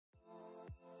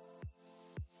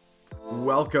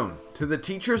Welcome to the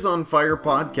Teachers on Fire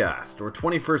podcast, where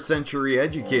 21st century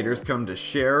educators come to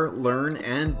share, learn,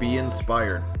 and be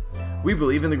inspired. We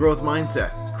believe in the growth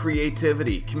mindset,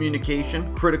 creativity,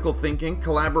 communication, critical thinking,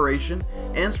 collaboration,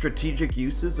 and strategic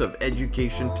uses of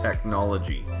education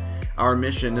technology. Our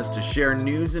mission is to share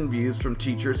news and views from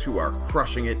teachers who are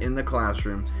crushing it in the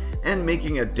classroom and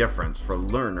making a difference for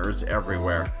learners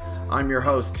everywhere. I'm your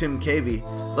host, Tim Cavey.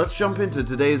 Let's jump into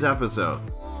today's episode.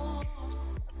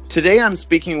 Today I'm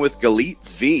speaking with Galit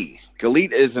Zvi.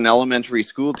 Galit is an elementary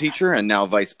school teacher and now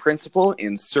vice principal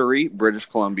in Surrey, British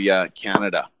Columbia,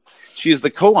 Canada. She is the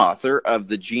co-author of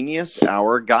the Genius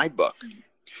Hour Guidebook.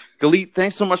 Galit,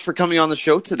 thanks so much for coming on the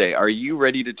show today. Are you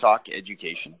ready to talk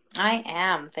education? I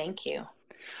am, thank you.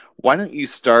 Why don't you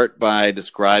start by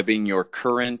describing your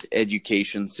current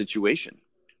education situation?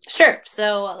 Sure.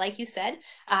 So like you said,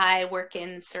 I work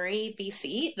in Surrey,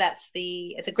 BC.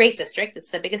 It's a great district. It's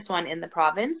the biggest one in the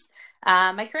province.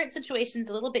 My current situation is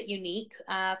a little bit unique.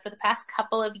 For the past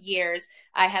couple of years,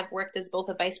 I have worked as both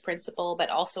a vice principal, but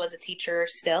also as a teacher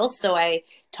still. So I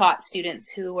taught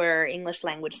students who were English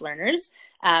language learners.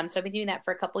 So I've been doing that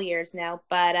for a couple of years now.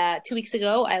 But 2 weeks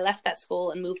ago, I left that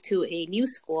school and moved to a new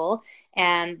school.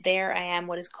 And there I am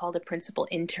what is called a principal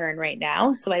intern right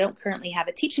now. So I don't currently have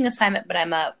a teaching assignment, but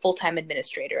I'm a full-time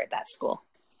administrator at that school.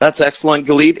 That's excellent,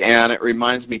 Galit, and it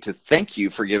reminds me to thank you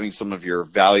for giving some of your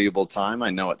valuable time. I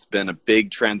know it's been a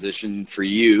big transition for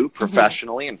you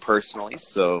professionally and personally,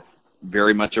 so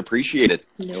very much appreciated.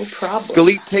 No problem.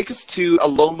 Galit, take us to a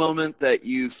low moment that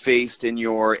you faced in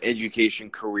your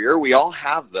education career. We all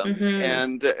have them,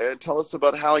 and tell us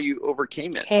about how you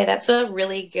overcame it. Okay, that's a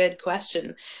really good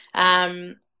question.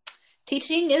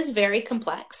 Teaching is very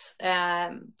complex.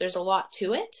 There's a lot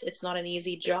to it. It's not an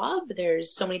easy job.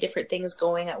 There's so many different things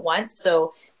going at once.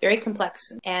 So very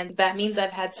complex. And that means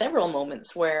I've had several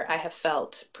moments where I have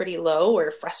felt pretty low or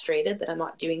frustrated that I'm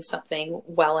not doing something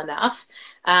well enough.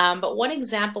 But one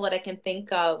example that I can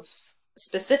think of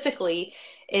specifically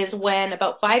is when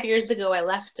about 5 years ago, I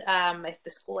left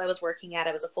the school I was working at.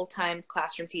 I was a full-time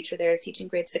classroom teacher there teaching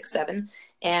grade 6, 7.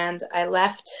 And I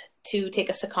left to take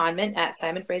a secondment at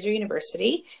Simon Fraser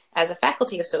University as a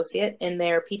faculty associate in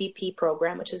their PDP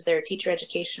program, which is their teacher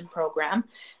education program.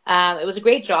 It was a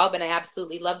great job, and I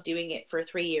absolutely loved doing it for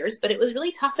 3 years, but it was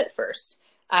really tough at first.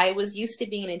 I was used to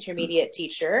being an intermediate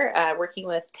teacher, working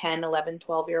with 10, 11,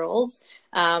 12-year-olds,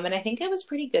 and I think I was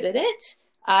pretty good at it.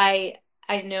 I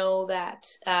know that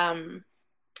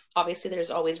obviously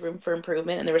there's always room for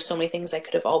improvement, and there were so many things I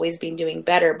could have always been doing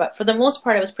better. But for the most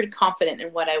part, I was pretty confident in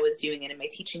what I was doing and in my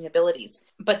teaching abilities.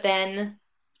 But then,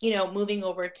 moving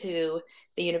over to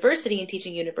the university and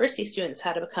teaching university students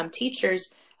how to become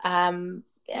teachers,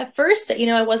 at first,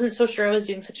 I wasn't so sure I was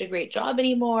doing such a great job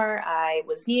anymore. I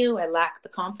was new. I lacked the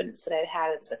confidence that I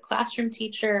had as a classroom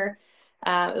teacher.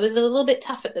 It was a little bit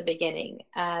tough at the beginning.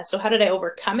 So how did I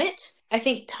overcome it? I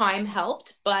think time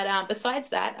helped, but besides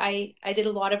that, I did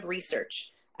a lot of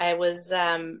research. I was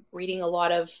reading a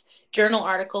lot of journal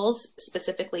articles,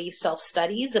 specifically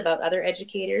self-studies about other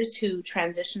educators who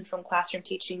transitioned from classroom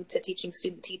teaching to teaching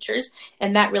student teachers,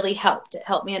 and that really helped. It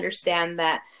helped me understand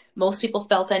that most people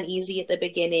felt uneasy at the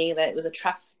beginning, that it was a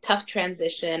tough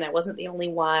transition. I wasn't the only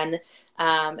one,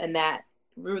 and that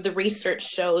the research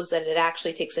shows that it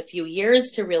actually takes a few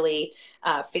years to really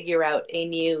figure out a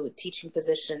new teaching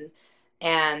position,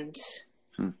 and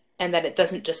that it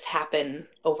doesn't just happen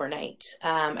overnight.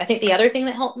 I think the other thing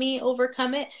that helped me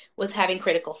overcome it was having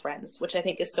critical friends, which I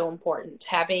think is so important.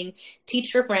 Having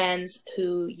teacher friends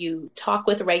who you talk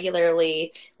with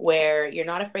regularly, where you're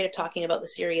not afraid of talking about the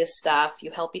serious stuff, you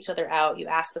help each other out, you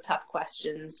ask the tough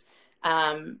questions,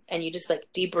 and you just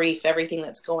debrief everything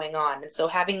that's going on. And so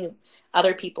having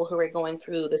other people who are going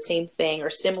through the same thing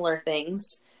or similar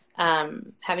things,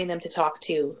 having them to talk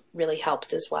to really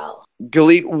helped as well.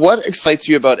 Galit, what excites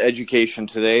you about education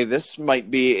today? This might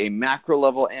be a macro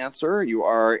level answer. You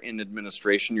are in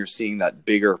administration, you're seeing that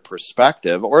bigger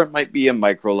perspective, or it might be a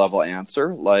micro level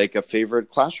answer, like a favorite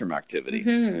classroom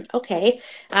activity. Okay.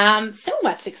 So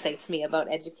much excites me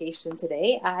about education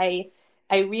today. I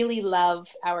really love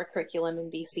our curriculum in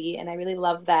BC, and I really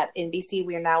love that in BC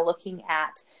we are now looking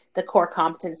at the core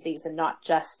competencies and not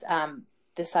just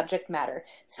the subject matter.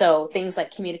 So things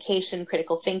like communication,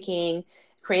 critical thinking,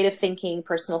 creative thinking,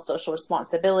 personal social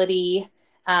responsibility,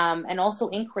 and also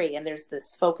inquiry. And there's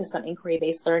this focus on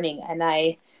inquiry-based learning. And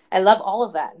I love all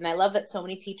of that. And I love that so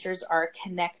many teachers are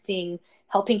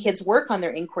helping kids work on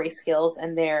their inquiry skills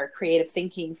and their creative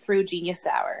thinking through Genius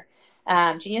Hour.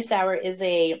 Genius Hour is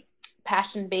a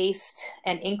passion-based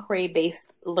and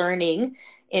inquiry-based learning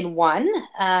in one.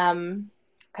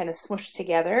 kind of smushed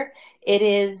together.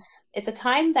 It's a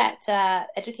time that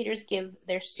educators give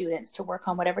their students to work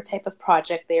on whatever type of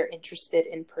project they are interested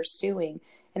in pursuing.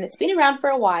 And it's been around for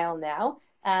a while now.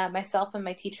 Myself and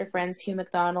my teacher friends, Hugh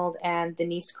McDonald and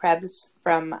Denise Krebs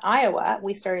from Iowa,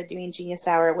 we started doing Genius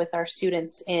Hour with our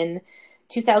students in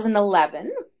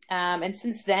 2011. And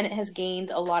since then, it has gained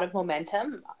a lot of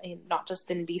momentum, not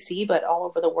just in BC, but all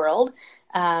over the world.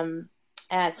 And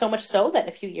so much so that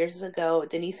a few years ago,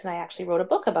 Denise and I actually wrote a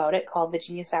book about it called the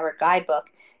Genius Hour Guidebook.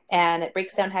 And it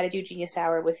breaks down how to do Genius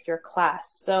Hour with your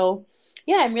class. So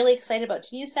yeah, I'm really excited about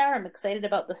Genius Hour. I'm excited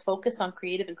about the focus on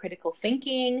creative and critical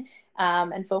thinking,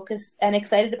 and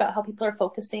excited about how people are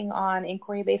focusing on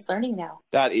inquiry-based learning now.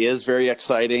 That is very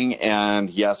exciting. And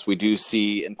yes, we do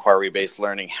see inquiry-based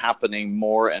learning happening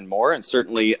more and more. And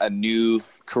certainly a new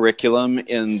curriculum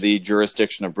in the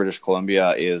jurisdiction of British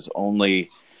Columbia is only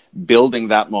building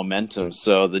that momentum.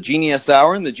 So the Genius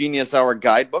Hour and the Genius Hour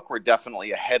Guidebook were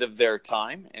definitely ahead of their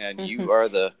time. And you are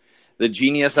the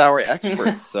Genius Hour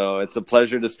experts. So it's a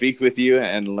pleasure to speak with you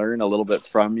and learn a little bit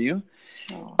from you.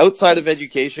 Outside of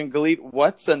education, Galit,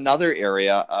 what's another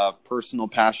area of personal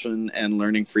passion and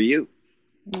learning for you?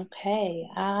 Okay.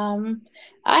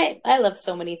 I love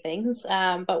so many things.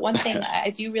 But one thing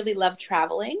I do really love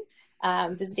traveling,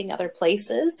 visiting other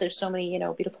places. There's so many,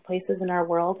 beautiful places in our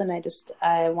world, and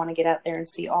I want to get out there and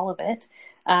see all of it.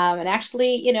 And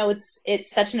actually,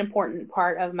 it's such an important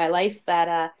part of my life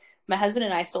that, my husband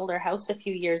and I sold our house a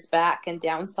few years back and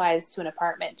downsized to an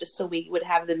apartment just so we would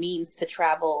have the means to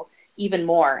travel even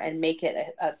more and make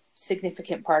it a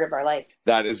significant part of our life.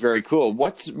 That is very cool.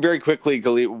 Very quickly,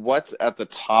 Galit, what's at the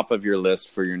top of your list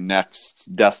for your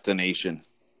next destination?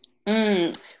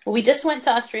 Well, we just went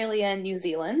to Australia and New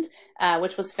Zealand,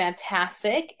 which was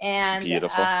fantastic. And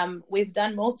we've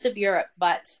done most of Europe,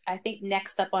 but I think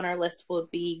next up on our list will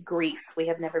be Greece. We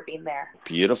have never been there.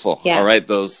 Beautiful. Yeah. All right.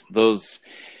 Those,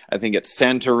 I think it's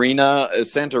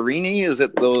Santorini. Is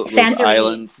it those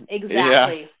islands?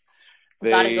 Exactly. Yeah.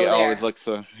 They always look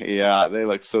they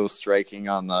look so striking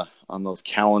on those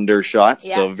calendar shots.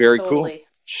 Yeah, so very totally cool.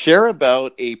 Share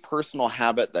about a personal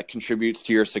habit that contributes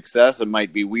to your success. It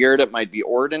might be weird, it might be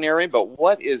ordinary, but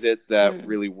what is it that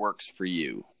really works for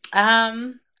you?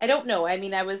 I don't know. I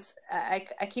mean, I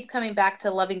keep coming back to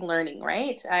loving learning,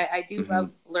 right? I do love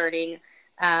learning.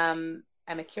 I'm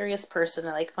a curious person.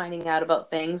 I like finding out about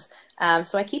things.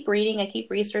 So I keep reading, I keep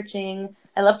researching.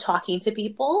 I love talking to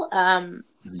people.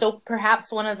 So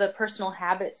perhaps one of the personal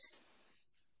habits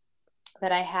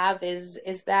that I have is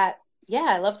that,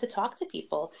 I love to talk to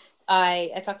people.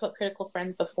 I talked about critical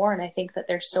friends before, and I think that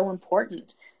they're so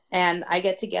important. And I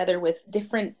get together with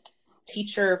different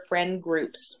teacher friend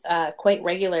groups quite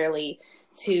regularly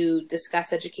to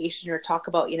discuss education or talk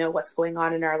about, what's going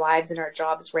on in our lives and our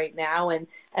jobs right now. And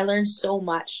I learned so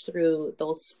much through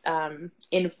those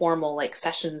informal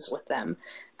sessions with them.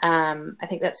 I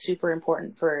think that's super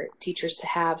important for teachers to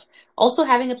have. Also,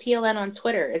 having a PLN on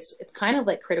Twitter, it's kind of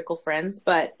like Critical Friends,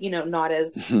 but not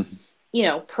as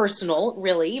personal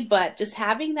really, but just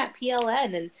having that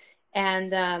PLN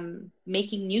and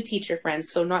making new teacher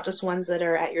friends. So not just ones that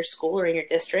are at your school or in your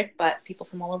district, but people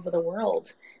from all over the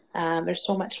world. There's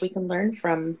so much we can learn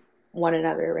from one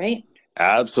another, right?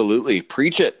 Absolutely.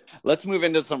 Preach it. Let's move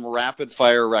into some rapid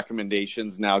fire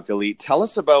recommendations now, Galit. Tell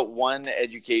us about one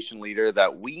education leader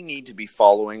that we need to be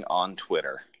following on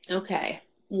Twitter. Okay.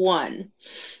 One.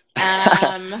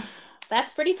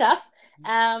 That's pretty tough.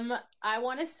 I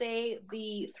want to say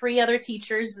the three other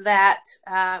teachers that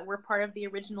were part of the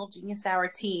original Genius Hour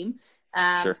team.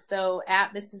 Sure. So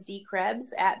at Mrs. D.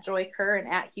 Krebs, at Joy Kerr, and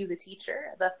at Hugh the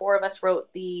Teacher, the four of us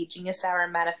wrote the Genius Hour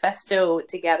Manifesto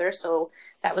together. So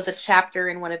that was a chapter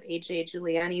in one of A.J.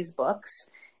 Giuliani's books.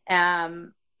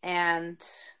 And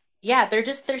yeah,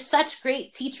 they're such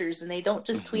great teachers, and they don't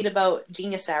just tweet about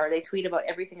Genius Hour. They tweet about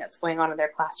everything that's going on in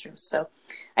their classrooms. So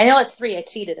I know it's three. I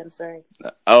cheated. I'm sorry.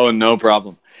 Oh, no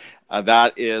problem.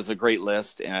 That is a great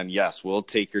list. And yes, we'll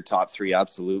take your top three.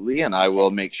 Absolutely. And I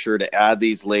will make sure to add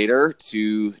these later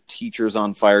to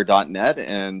teachersonfire.net.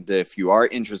 And if you are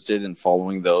interested in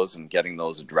following those and getting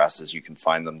those addresses, you can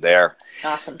find them there.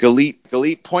 Awesome.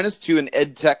 Galit, point us to an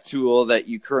ed tech tool that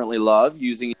you currently love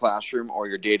using in your classroom or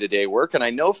your day-to-day work. And I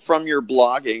know from your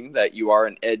blogging that you are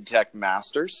an ed tech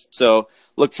master. So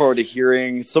look forward to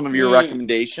hearing some of your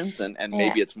recommendations, and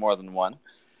maybe it's more than one.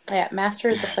 Yeah, master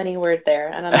is a funny word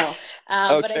there. I don't know,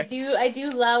 okay. But I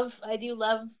do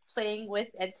love playing with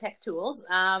ed tech tools.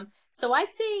 So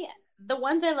I'd say the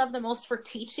ones I love the most for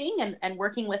teaching and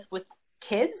working with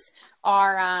kids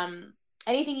are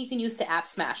anything you can use to app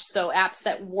smash. So apps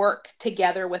that work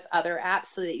together with other apps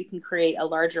so that you can create a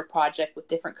larger project with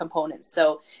different components.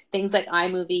 So things like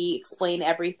iMovie, Explain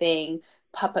Everything,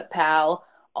 Puppet Pal,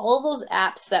 all of those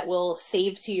apps that will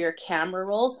save to your camera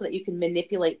roll so that you can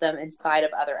manipulate them inside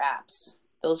of other apps.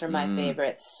 Those are my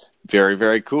favorites. Very,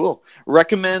 very cool.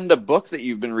 Recommend a book that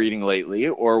you've been reading lately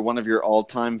or one of your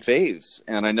all-time faves.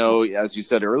 And I know, as you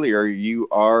said earlier, you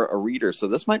are a reader, so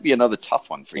this might be another tough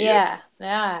one for you.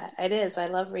 Yeah, it is. I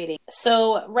love reading.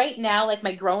 So right now, like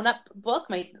my grown-up book,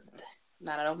 my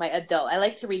adult, I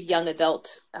like to read young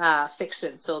adult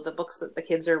fiction. So the books that the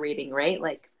kids are reading, right?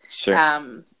 Like, sure.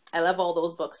 I love all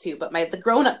those books too. But the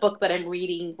grown-up book that I'm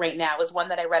reading right now is one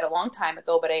that I read a long time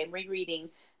ago, but I am rereading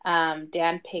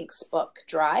Dan Pink's book,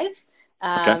 Drive.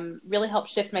 Really helped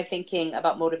shift my thinking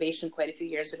about motivation quite a few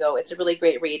years ago. It's a really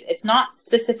great read. It's not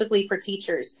specifically for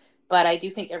teachers, but I do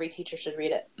think every teacher should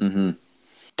read it. Mm-hmm.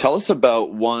 Tell us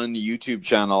about one YouTube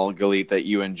channel, Galit, that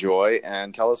you enjoy,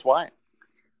 and tell us why.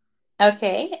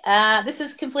 Okay. This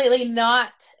is completely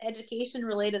not education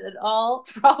related at all.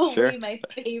 Probably my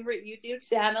favorite YouTube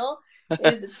channel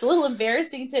it's a little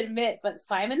embarrassing to admit, but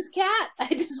Simon's Cat. I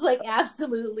just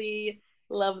absolutely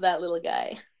love that little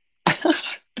guy.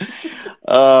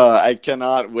 I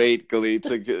cannot wait,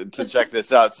 Galit, to check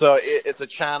this out. So it's a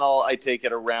channel, I take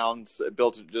it,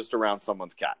 built just around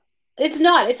someone's cat. It's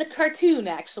not. It's a cartoon,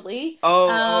 actually.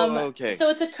 Okay. So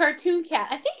it's a cartoon cat.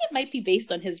 I think it might be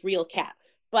based on his real cat,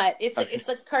 but it's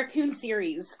a cartoon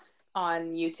series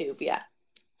on YouTube. Yeah,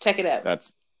 check it out.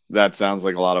 That sounds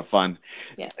like a lot of fun.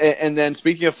 Yeah. And then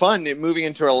speaking of fun, moving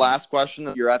into our last question,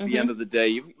 you're at the end of the day.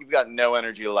 You've got no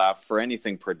energy left for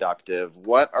anything productive.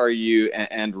 What are you,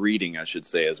 and reading, I should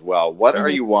say as well, what are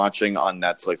you watching on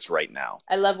Netflix right now?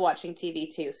 I love watching TV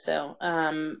too. So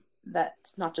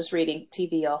that's not just reading,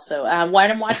 TV also. What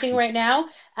I'm watching right now,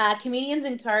 Comedians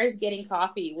in Cars Getting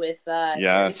Coffee with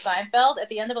Jerry Seinfeld. At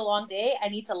the end of a long day, I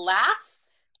need to laugh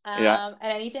and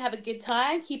I need to have a good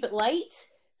time, keep it light.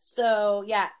 So,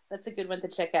 yeah, that's a good one to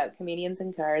check out. Comedians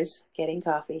in Cars Getting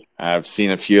Coffee. I've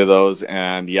seen a few of those,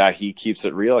 and yeah, he keeps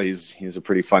it real. He's a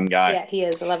pretty fun guy. Yeah, he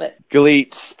is. I love it.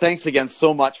 Galit, thanks again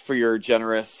so much for your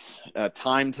generous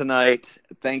time tonight.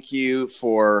 Thank you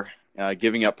for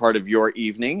giving up part of your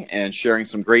evening and sharing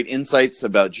some great insights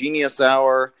about Genius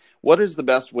Hour. What is the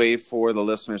best way for the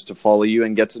listeners to follow you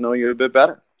and get to know you a bit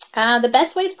better? The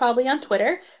best way is probably on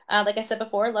Twitter. Like I said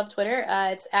before, I love Twitter.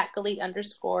 It's at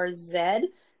Galit_Z.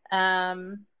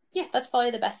 Yeah, that's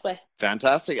probably the best way.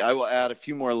 Fantastic. I will add a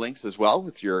few more links as well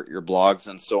with your blogs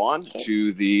and so on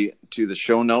to the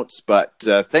show notes. But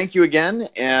thank you again,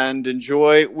 and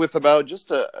enjoy with about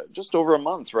just over a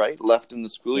month, right, left in the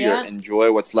school year.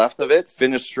 Enjoy what's left of it.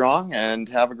 Finish strong and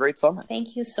have a great summer.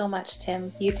 Thank you so much,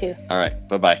 Tim. You too. All right.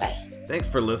 Bye-bye. Bye. Thanks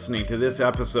for listening to this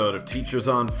episode of Teachers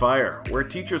on Fire, where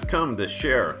teachers come to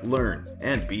share, learn,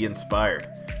 and be inspired.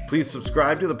 Please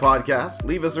subscribe to the podcast,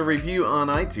 leave us a review on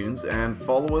iTunes, and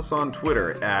follow us on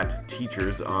Twitter at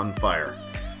Teachers on Fire.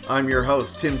 I'm your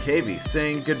host, Tim Cavey,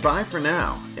 saying goodbye for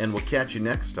now, and we'll catch you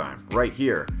next time, right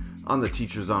here on the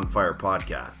Teachers on Fire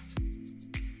podcast.